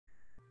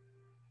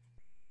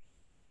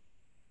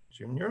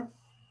Junior.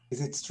 Is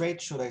it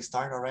straight? Should I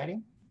start already?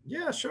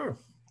 Yeah, sure.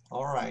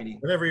 All righty.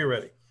 Whenever you're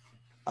ready.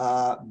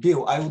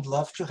 Bill, I would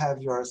love to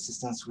have your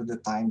assistance with the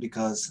time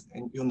because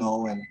you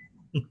know, and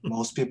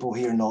most people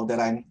here know that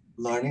I'm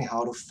learning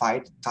how to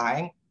fight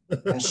time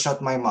and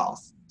shut my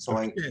mouth. So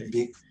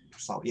Okay.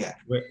 Yeah.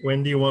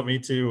 When do you want me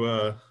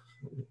to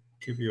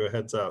give you a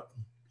heads up?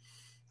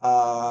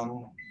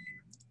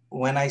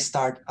 When I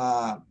start,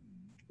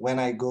 when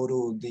I go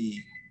to the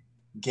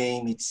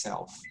game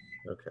itself.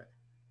 Okay.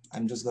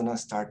 I'm just gonna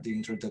start the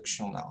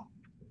introduction now.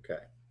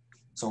 Okay.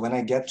 So when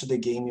I get to the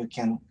game, you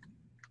can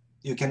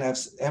have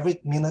every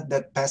minute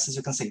that passes,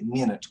 you can say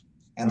minute,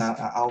 and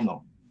okay. I'll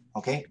know.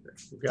 Okay?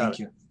 Thank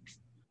you.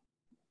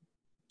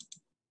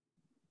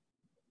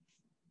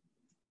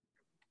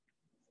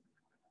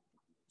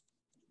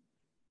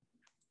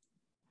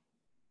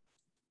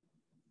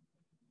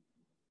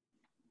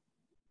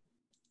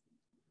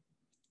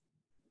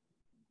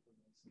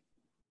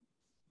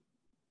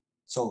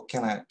 So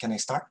can I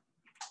start?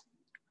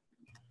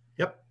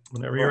 Yep,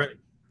 whenever you're ready.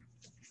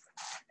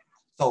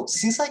 So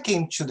since I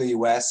came to the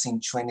US in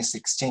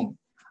 2016,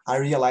 I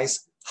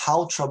realized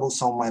how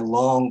troublesome my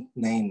long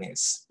name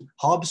is.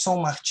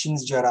 Robson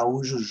Martins de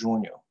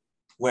Araujo-Junior,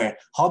 where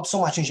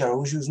Robson Martins de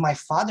Araujo is my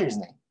father's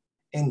name.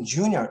 And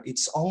Junior,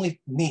 it's only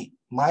me,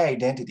 my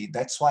identity.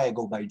 That's why I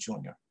go by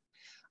Junior.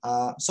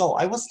 So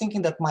I was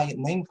thinking that my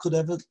name could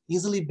have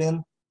easily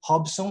been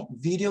Robson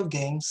Video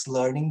Games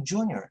Learning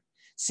Junior,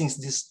 since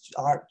these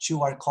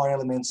two are core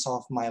elements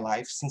of my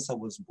life since I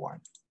was born.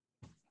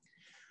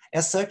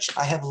 As such,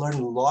 I have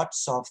learned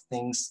lots of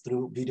things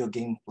through video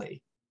game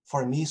play.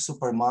 For me,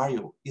 Super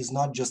Mario is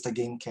not just a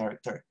game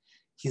character.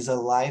 He's a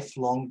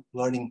lifelong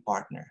learning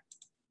partner.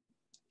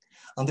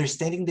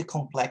 Understanding the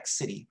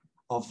complexity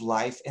of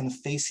life and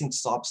facing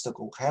its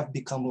obstacles have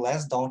become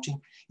less daunting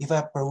if I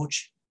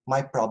approach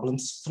my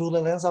problems through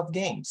the lens of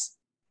games.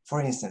 For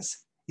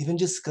instance, even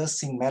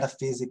discussing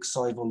metaphysics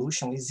or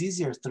evolution is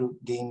easier through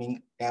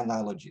gaming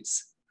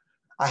analogies.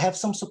 I have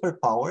some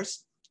superpowers,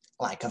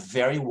 like a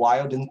very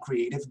wild and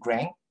creative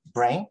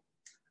brain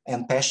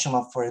and passion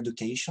for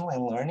education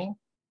and learning,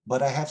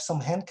 but I have some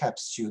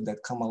handicaps too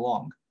that come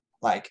along,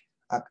 like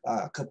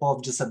a couple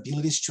of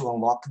disabilities to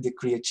unlock the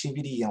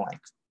creativity and like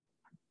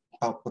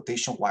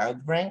palpitation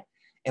wild brain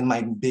and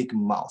my big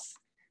mouth.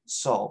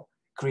 So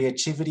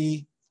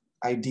creativity,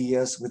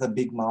 ideas with a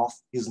big mouth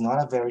is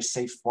not a very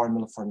safe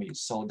formula for me.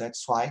 So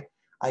that's why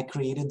I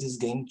created this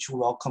game to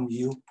welcome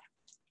you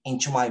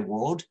into my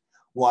world,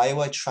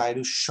 while I try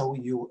to show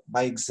you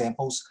by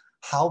examples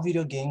how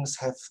video games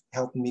have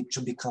helped me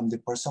to become the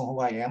person who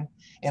I am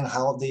and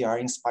how they are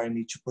inspiring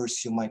me to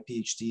pursue my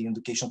PhD in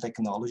education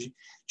technology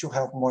to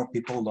help more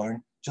people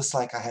learn, just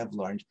like I have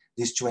learned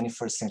these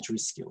 21st century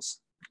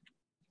skills.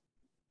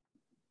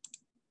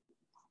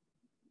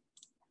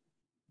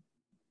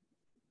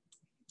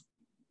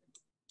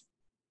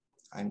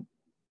 I'm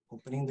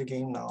opening the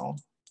game now.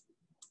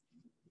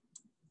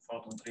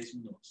 Faltam 3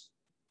 minutos.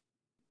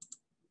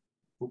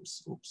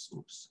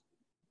 Oops.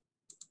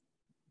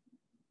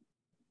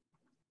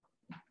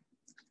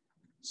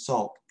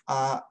 So,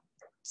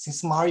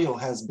 since Mario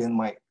has been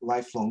my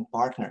lifelong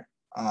partner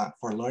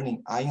for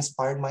learning, I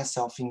inspired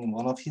myself in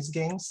one of his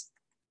games.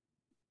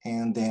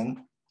 And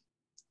then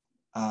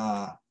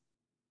I'm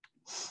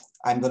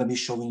gonna be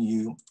showing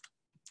you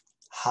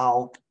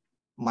how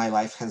my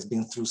life has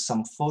been through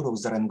some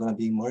photos that I'm gonna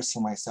be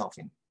immersing myself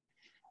in.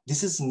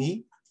 This is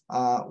me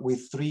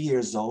with 3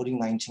 years old in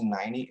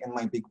 1990 and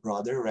my big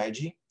brother,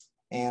 Reggie.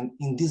 And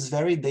in this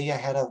very day, I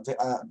had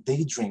a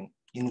daydream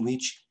in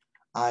which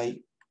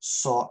I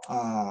saw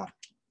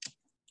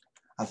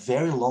a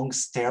very long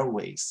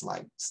stairways,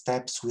 like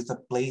steps with a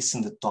place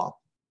in the top.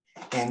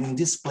 And in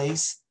this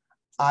place,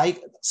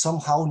 I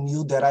somehow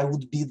knew that I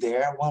would be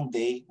there one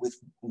day with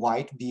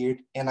white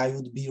beard and I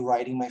would be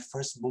writing my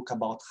first book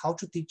about how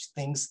to teach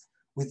things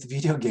with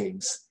video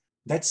games.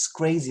 That's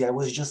crazy. I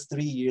was just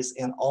 3 years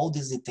and all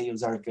these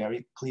details are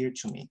very clear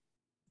to me.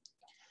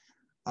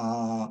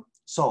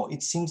 So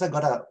it seems I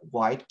got a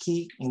white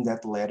key in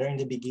that letter in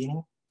the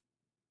beginning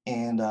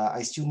and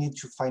I still need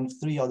to find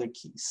 3 other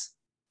keys.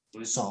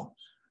 So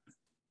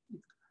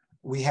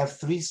we have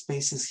 3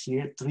 spaces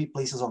here, 3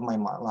 places of my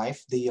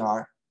life. They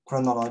are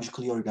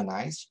chronologically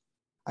organized.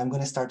 I'm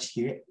gonna start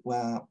here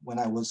when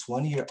I was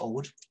 1 year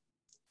old.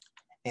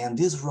 And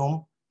this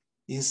room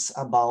is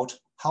about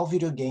how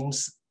video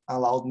games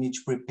allowed me to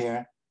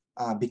prepare,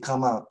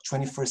 become a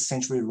 21st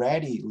century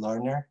ready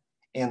learner,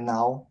 and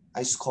now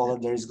a scholar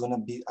that is gonna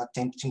be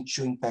attempting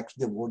to impact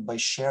the world by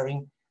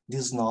sharing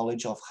this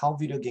knowledge of how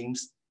video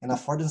games and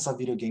affordance of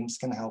video games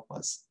can help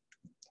us.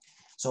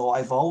 So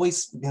I've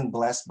always been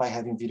blessed by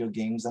having video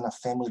games and a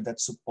family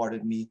that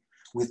supported me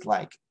with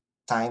like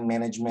time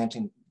management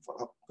and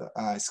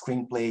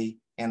screenplay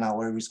and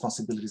our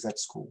responsibilities at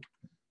school.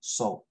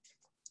 So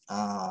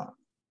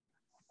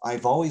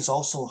I've always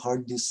also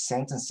heard these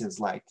sentences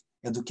like,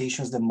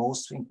 education is the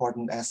most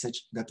important asset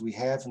that we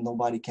have, and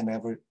nobody can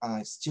ever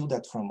steal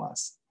that from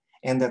us.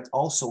 And that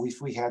also,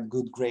 if we had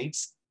good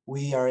grades,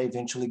 we are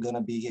eventually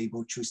gonna be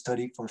able to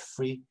study for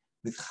free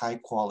with high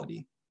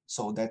quality.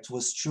 So that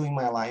was true in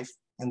my life,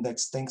 and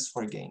that's thanks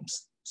for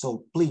games.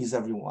 So please,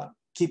 everyone,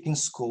 keep in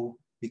school,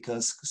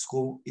 because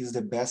school is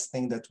the best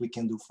thing that we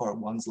can do for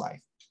one's life.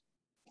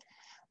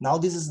 Now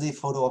this is the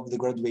photo of the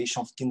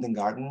graduation of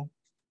kindergarten.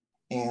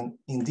 And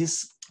in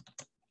this,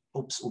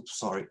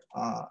 sorry.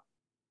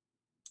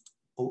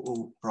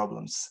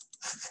 Problems.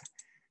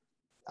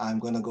 I'm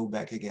gonna go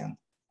back again.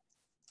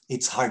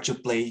 It's hard to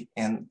play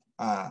and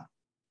talk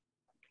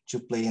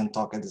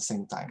at the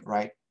same time,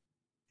 right?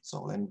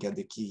 So let me get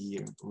the key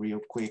here real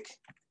quick.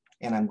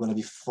 And I'm gonna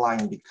be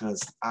flying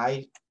because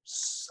I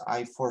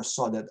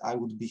foresaw that I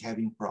would be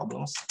having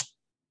problems.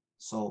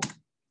 So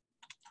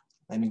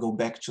let me go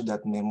back to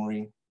that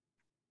memory,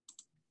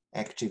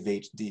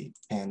 activate the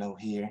panel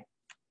here.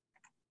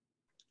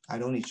 I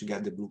don't need to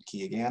get the blue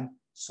key again.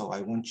 So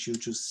I want you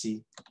to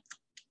see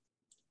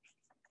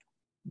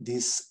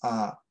this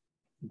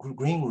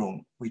green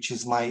room, which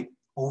is my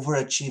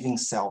overachieving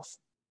self.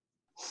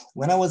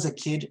 When I was a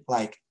kid,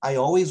 like I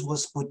always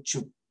was put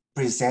to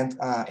present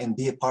and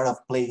be a part of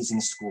plays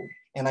in school.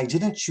 And I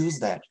didn't choose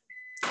that.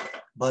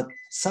 But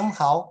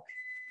somehow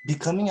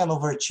becoming an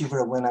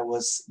overachiever when I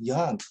was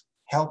young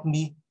helped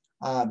me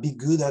be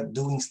good at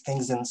doing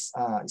things and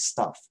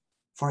stuff.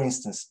 For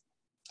instance,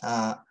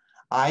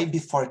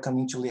 before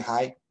coming to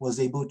Lehigh, was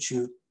able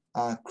to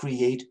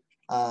create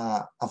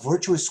a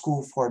virtual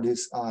school for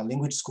this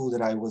language school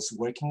that I was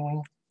working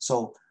in.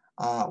 So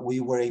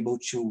we were able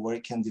to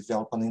work and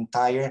develop an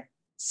entire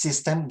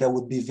system that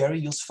would be very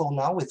useful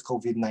now with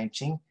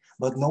COVID-19,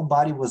 but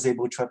nobody was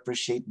able to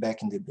appreciate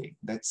back in the day.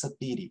 That's a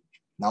pity.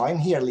 Now I'm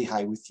here,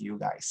 Lehigh, with you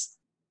guys.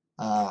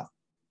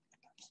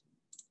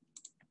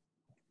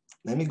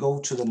 Let me go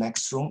to the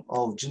next room.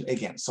 Oh,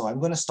 again, so I'm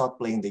gonna stop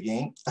playing the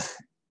game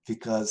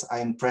because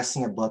I'm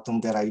pressing a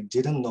button that I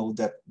didn't know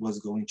that was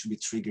going to be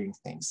triggering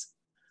things.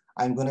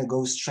 I'm gonna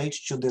go straight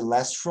to the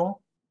last room,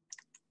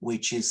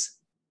 which is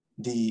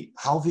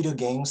how video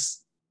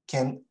games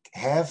can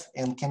have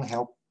and can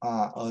help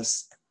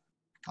us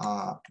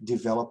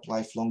develop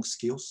lifelong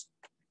skills.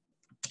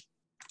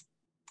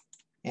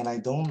 And I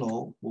don't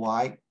know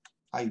why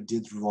I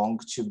did wrong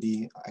to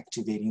be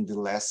activating the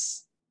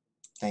last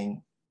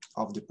thing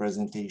of the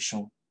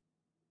presentation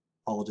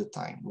all the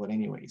time. But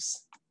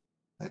anyways,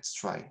 let's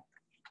try.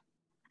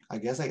 I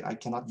guess I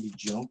cannot be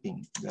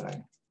jumping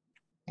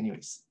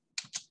anyways.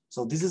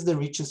 So this is the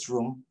richest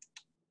room.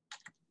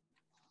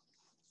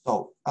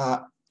 So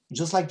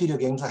just like video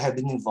games, I have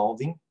been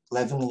evolving,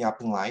 leveling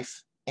up in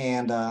life,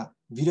 and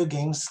video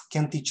games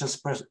can teach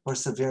us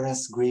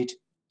perseverance, grit,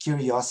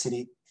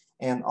 curiosity,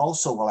 and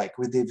also like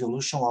with the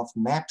evolution of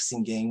maps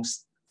in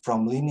games,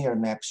 from linear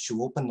maps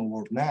to open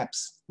world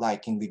maps,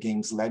 like in the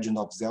game's Legend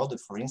of Zelda,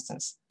 for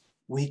instance,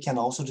 we can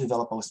also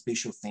develop our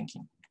spatial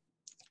thinking.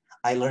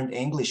 I learned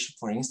English,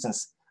 for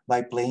instance,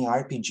 by playing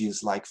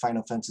RPGs like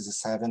Final Fantasy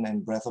VII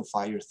and Breath of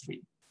Fire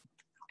 3.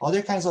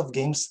 Other kinds of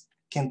games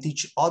can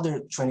teach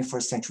other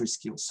 21st century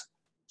skills,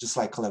 just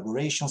like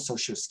collaboration,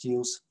 social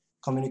skills,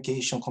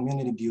 communication,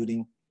 community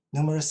building,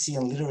 numeracy,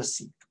 and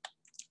literacy.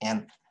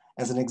 And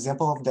as an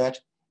example of that,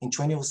 in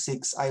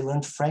 2006, I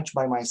learned French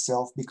by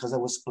myself because I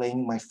was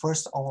playing my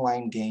first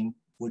online game,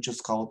 which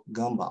was called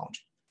Gunbound.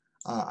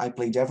 I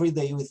played every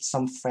day with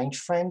some French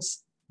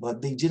friends, but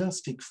I didn't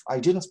speak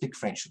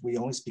French. We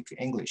only speak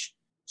English.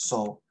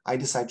 So I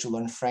decided to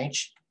learn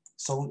French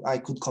so I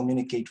could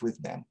communicate with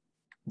them.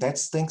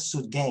 That's thanks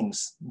to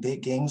games. The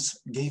games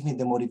gave me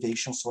the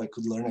motivation so I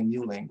could learn a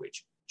new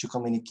language to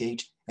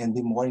communicate and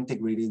be more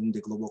integrated in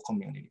the global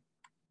community.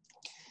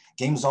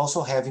 Games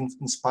also have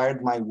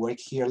inspired my work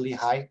here at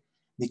Lehigh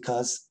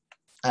because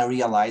I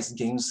realized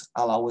games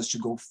allow us to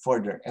go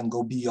further and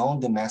go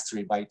beyond the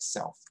mastery by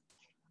itself.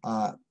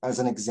 As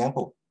an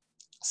example,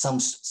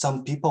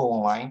 some people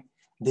online,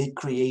 they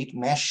create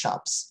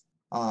mashups,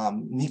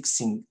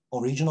 mixing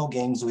original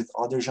games with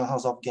other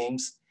genres of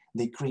games.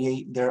 They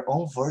create their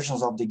own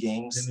versions of the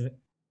games.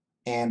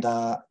 And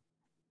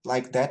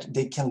like that,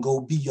 they can go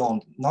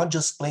beyond, not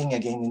just playing a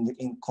game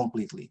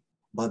completely,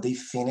 but they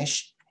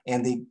finish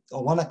and they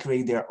want to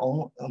create their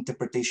own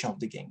interpretation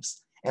of the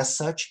games. As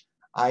such,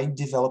 I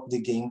developed the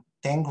game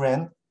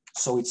Tangren.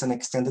 So it's an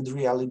extended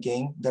reality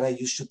game that I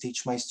used to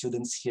teach my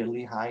students here at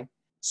Lehigh,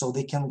 so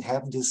they can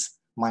have this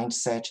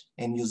mindset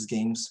and use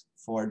games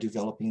for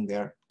developing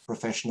their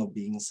professional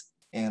beings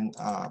and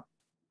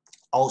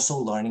also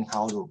learning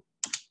how to,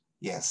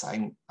 yes,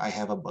 I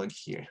have a bug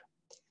here.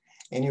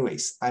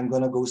 Anyways, I'm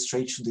gonna go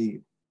straight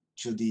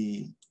to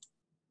the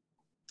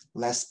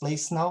last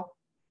place now,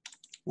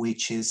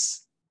 which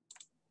is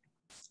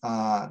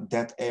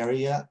that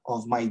area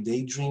of my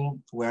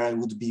daydream where I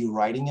would be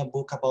writing a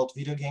book about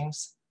video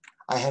games.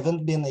 I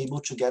haven't been able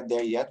to get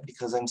there yet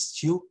because I'm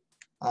still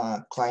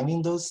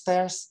climbing those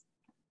stairs.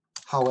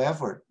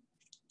 However,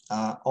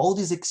 all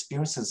these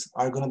experiences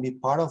are going to be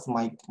part of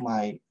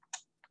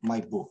my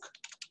book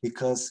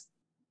because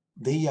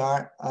they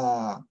are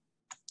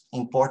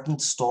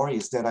important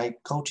stories that I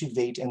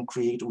cultivate and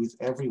create with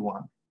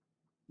everyone.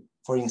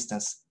 For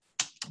instance,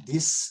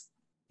 this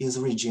is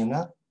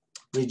Regina.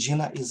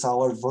 Regina is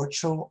our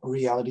virtual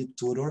reality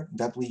tutor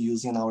that we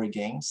use in our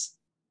games.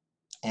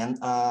 And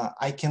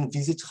I can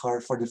visit her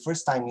for the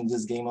first time in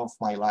this game of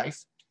my life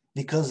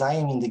because I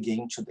am in the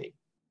game today.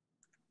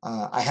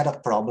 I had a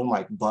problem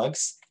like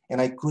bugs, and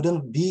I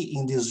couldn't be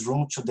in this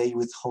room today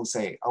with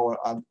Jose, our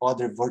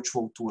other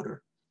virtual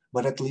tutor.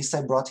 But at least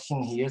I brought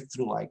him here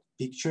through like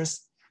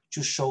pictures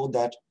to show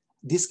that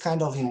this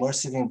kind of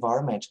immersive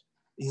environment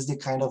is the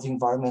kind of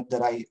environment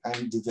that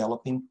I'm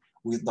developing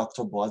with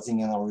Dr.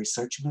 Bozing and our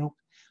research group,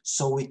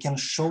 so we can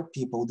show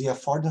people the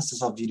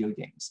affordances of video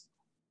games.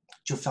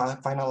 To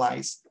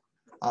finalize,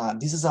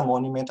 this is a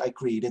monument I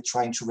created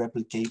trying to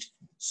replicate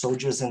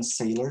soldiers and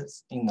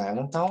sailors in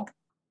Islandtown,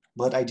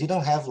 but I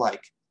didn't have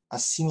like a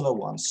similar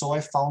one. So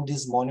I found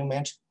this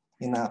monument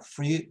in a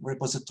free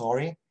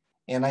repository,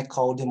 and I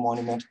called the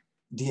monument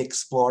The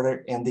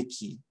Explorer and the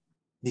Key,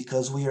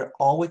 because we are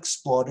all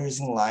explorers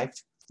in life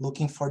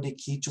looking for the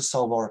key to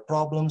solve our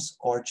problems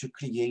or to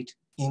create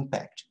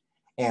impact.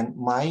 And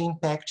my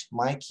impact,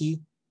 my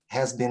key,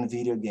 has been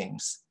video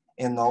games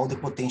and all the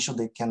potential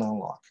they can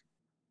unlock.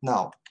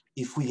 Now,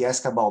 if we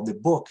ask about the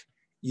book,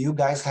 you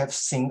guys have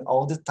seen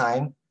all the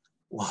time,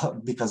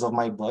 because of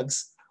my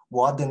bugs,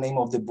 what the name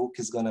of the book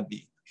is gonna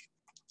be.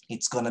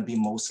 It's gonna be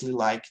mostly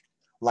like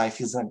Life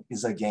is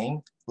a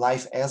Game,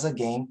 Life as a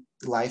Game,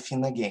 Life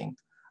in a Game,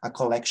 a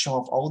collection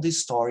of all the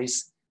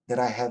stories that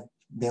I have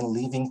been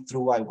living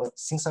through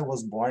since I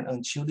was born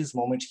until this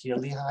moment here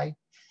at Lehigh.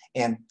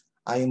 And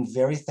I am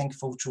very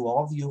thankful to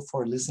all of you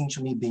for listening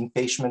to me, being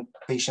patient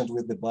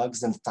with the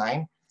bugs and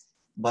time.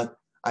 But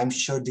I'm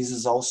sure this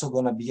is also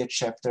going to be a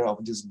chapter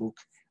of this book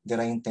that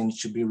I intend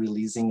to be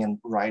releasing and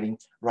writing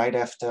right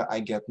after I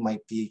get my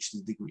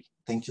PhD degree.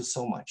 Thank you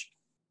so much.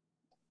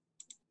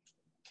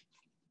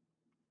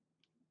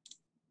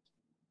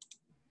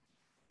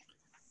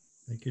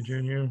 Thank you,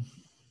 Junior.